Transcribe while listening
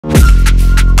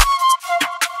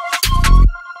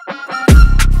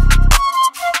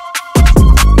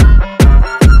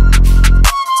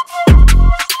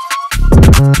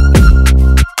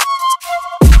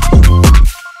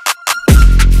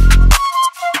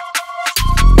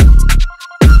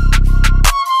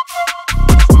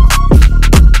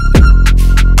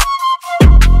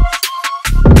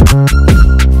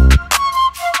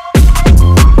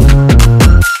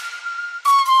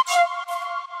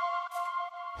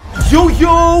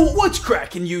Yo, what's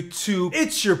cracking YouTube?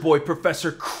 It's your boy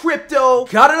Professor Crypto.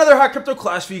 Got another hot crypto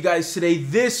class for you guys today.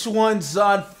 This one's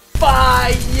on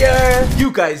fire.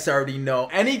 You guys already know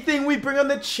anything we bring on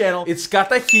the channel, it's got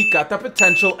the heat, got the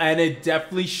potential, and it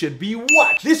definitely should be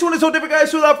watched. This one is so different, guys,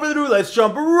 so without further ado, let's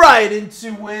jump right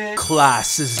into it.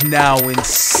 Class is now in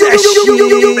session.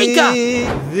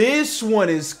 This one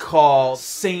is called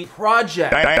Saint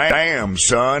Project. Damn,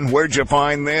 son, where'd you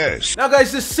find this? Now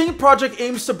guys, the Saint Project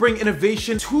aims to bring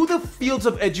innovation to the fields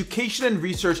of education and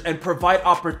research and provide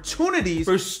opportunities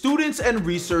for students and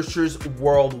researchers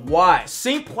worldwide.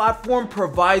 Saint Platform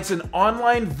provides an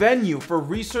online venue for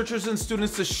researchers and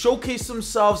students to showcase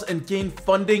themselves and gain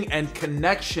funding and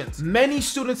connections. Many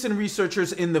students and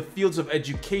researchers in the fields of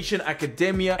education,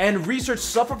 academia, and research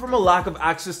suffer from a lack of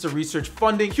access to research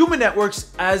funding, human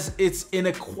networks, as its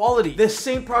inequality. The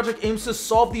Saint Project aims to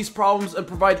solve these problems and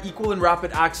provide equal and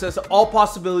rapid access to all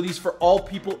possibilities for all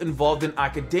people involved in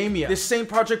academia. The Saint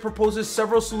Project proposes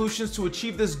several solutions to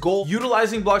achieve this goal,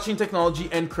 utilizing blockchain technology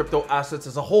and crypto assets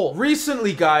as a whole.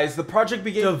 Recently, guys, the project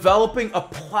began developing a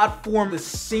platform, the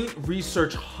Saint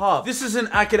Research Hub. This is an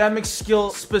academic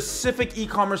skill-specific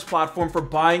e-commerce platform for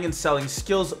buying and selling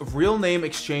skills, real name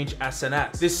exchange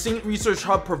SNS. This Saint Research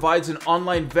Hub provides an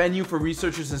online venue for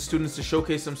researchers and students to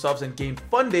showcase themselves and gain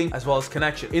funding as well as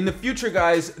connection. In the future,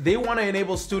 guys, they want to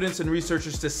enable students and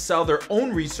researchers to sell their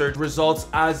own research results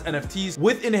as NFTs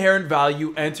with inherent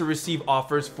value and to receive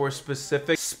offers for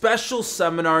specific special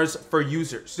seminars for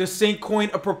users. The Saint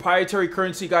Coin, a proprietary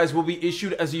currency, guys, will be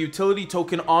issued as a utility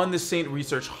token on the Saint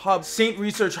Research Hub. Saint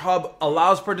Research Hub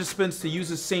allows participants to use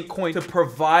the Saint Coin to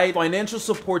provide financial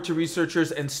support to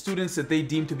researchers and students that they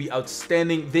deem to be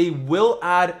outstanding. They will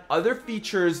add other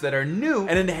features that are new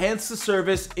and enhance the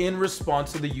service in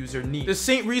response to the user need. The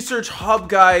Saint Research Hub,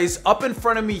 guys, up in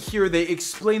front of me here, they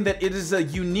explain that it is a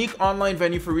unique online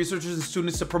venue for researchers and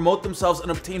students to promote themselves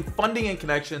and obtain funding and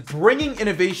connections, bringing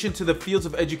innovation to the fields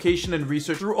of education and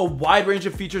research through a wide range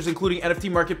of features, including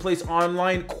NFT marketplace,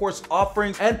 online course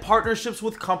offerings, and partnerships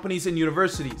with companies and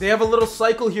universities. They have a little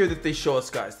cycle here that they show us,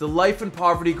 guys. The life in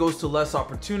poverty goes to less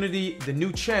opportunity. The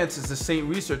new chance is the Saint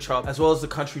Research Hub, as well as the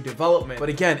country development. But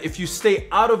again, if you stay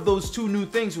out of those two new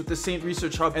things with the Saint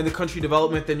Research Hub and the country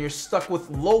development, then you're stuck with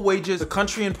low wages, the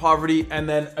country in poverty, and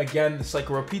then again, the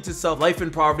cycle repeats itself. Life in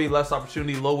poverty, less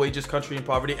opportunity, low wages, country in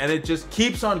poverty, and it just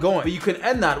keeps on going. But you can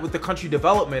end that with the country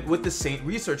development with the Saint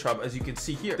Research Hub, as you can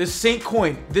see here. The Saint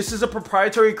Coin, this is a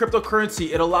proprietary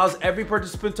cryptocurrency. It allows every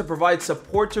participant to provide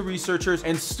support to researchers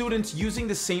and students using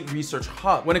the Saint Research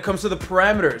Hub. When it comes to the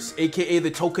parameters, aka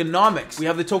the tokenomics, we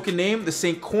have the token name, the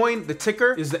Saint Coin. The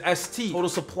ticker is the ST. Total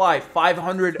supply,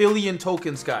 500 billion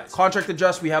tokens, guys. Contract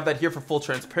address, we have that here for full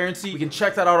transparency. We can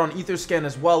check that out on Etherscan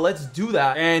as well. Let's do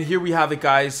that. And here we have it,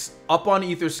 guys. Up on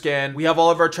Etherscan, we have all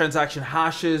of our transaction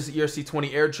hashes,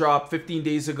 ERC20 airdrop 15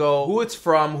 days ago, who it's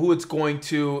from, who it's going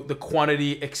to, the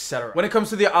quantity, etc. When it comes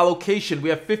to the allocation, we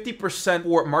have 50%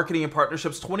 for marketing and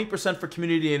partnerships, 20% for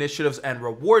community initiatives and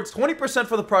rewards, 20%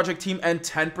 for the project team, and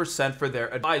 10% for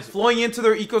their advisors. Flowing into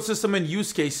their ecosystem and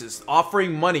use cases,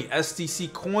 offering money,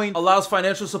 STC Coin allows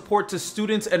financial support to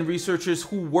students and researchers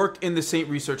who work in the Saint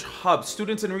Research Hub.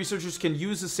 Students and researchers can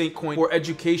use the Saint Coin for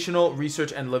educational,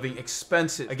 research, and living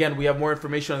expenses. Again, we have more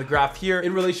information on the graph here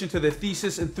in relation to the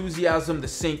thesis, enthusiasm, the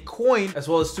Saint Coin, as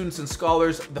well as students and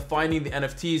scholars defining the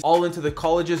NFTs, all into the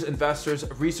colleges, investors,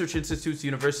 research institutes,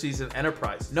 universities, and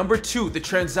enterprise. Number 2, the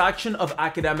transaction of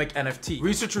academic NFT.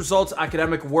 Research results,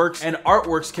 academic works, and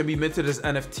artworks can be minted as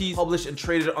NFTs, published and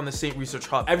traded on the Saint Research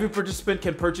Hub. Every participant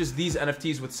can purchase these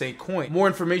NFTs with Saint Coin. More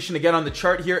information again on the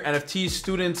chart here: NFTs,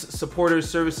 students, supporters,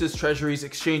 services, treasuries,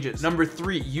 exchanges. Number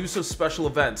 3, use of special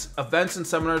events. Events and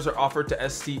seminars are offered to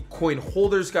ST Coin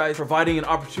holders, guys, providing an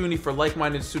opportunity for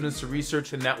like-minded students to research,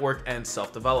 to network, and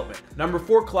self-development. Number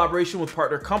 4, collaboration with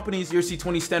partner companies.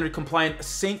 ERC20 standard compliant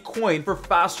Saint Coin for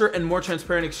faster and more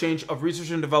transparent exchange of research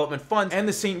and development funds, and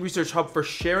the Saint Research Hub for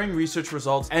sharing research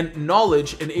results and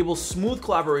knowledge enables smooth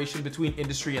collaboration between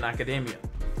industry and academia.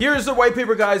 Here is the white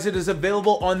paper, guys. It is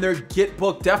available on their Git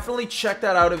book. Definitely check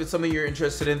that out if it's something you're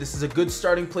interested in. This is a good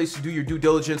starting place to do your due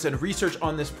diligence and research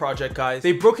on this project, guys.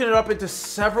 They've broken it up into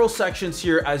several sections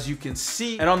here, as you can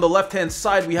see. And on the left-hand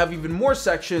side, we have even more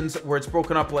sections where it's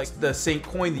broken up, like the Saint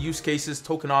Coin, the use cases,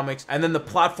 tokenomics, and then the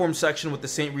platform section with the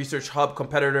Saint Research Hub,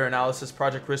 competitor analysis,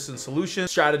 project risks and solutions,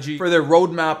 strategy. For their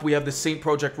roadmap, we have the Saint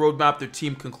Project roadmap, their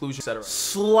team conclusion, etc.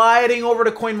 Sliding over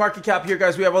to CoinMarketCap here,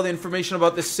 guys, we have all the information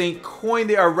about the Saint Coin.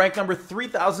 They are are ranked number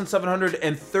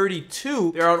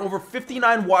 3,732. They are on over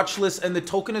 59 watch lists, and the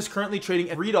token is currently trading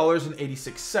at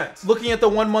 $3.86. Looking at the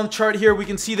 1 month chart here, we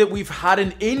can see that we've had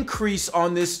an increase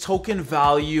on this token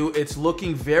value. It's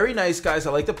looking very nice, guys.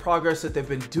 I like the progress that they've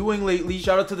been doing lately.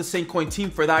 Shout out to the Stcoin team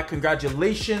for that.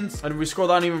 Congratulations. And if we scroll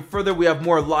down even further, we have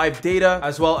more live data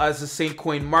as well as the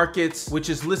Stcoin markets, which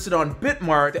is listed on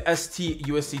Bitmart, the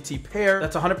ST-USDT pair.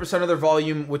 That's 100% of their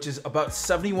volume, which is about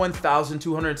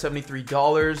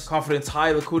 $71,273. Confidence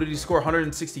high, liquidity score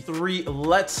 163.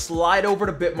 Let's slide over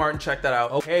to Bitmart and check that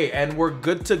out. Okay, and we're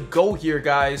good to go here,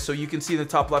 guys. So you can see in the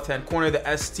top left-hand corner, the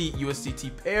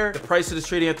ST-USDT pair. The price that is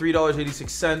trading at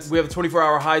 $3.86. We have a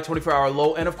 24-hour high, 24-hour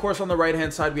low, and of course on the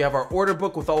right-hand side, we have our order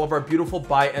book with all of our beautiful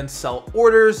buy and sell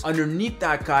orders. Underneath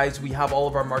that, guys, we have all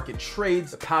of our market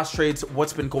trades, the past trades,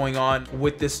 what's been going on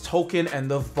with this token and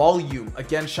the volume.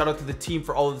 Again, shout out to the team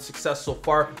for all of the success so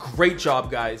far. Great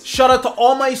job, guys. Shout out to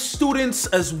all my students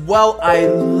as well. I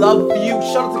love you.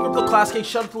 Shout out to Crypto Class Gang,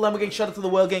 shout out to Lemon Gang, shout out to the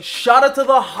Whale Gang, shout out to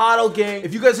the Hodl Gang.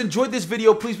 If you guys enjoyed this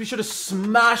video, please be sure to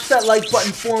smash that like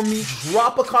button for me.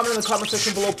 Drop a comment in the comment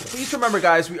section below. Please remember,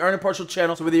 guys, we are an impartial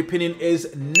channel, so whether the opinion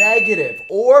is negative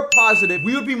or positive,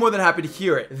 we would be more than happy to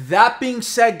hear it. That being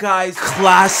said, guys,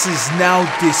 class is now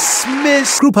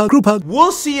dismissed. Group hug, group hug.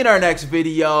 We'll see you in our next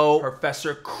video.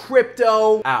 Professor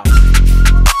Crypto out.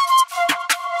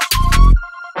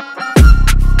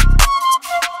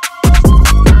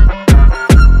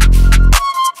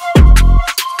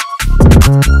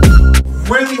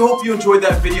 Really hope you enjoyed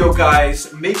that video,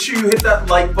 guys. Make sure you hit that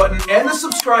like button and the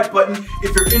subscribe button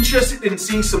if you're interested in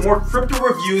seeing some more crypto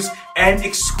reviews and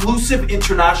exclusive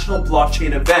international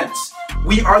blockchain events.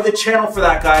 We are the channel for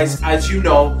that, guys, as you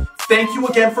know. Thank you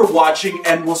again for watching,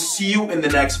 and we'll see you in the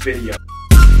next video.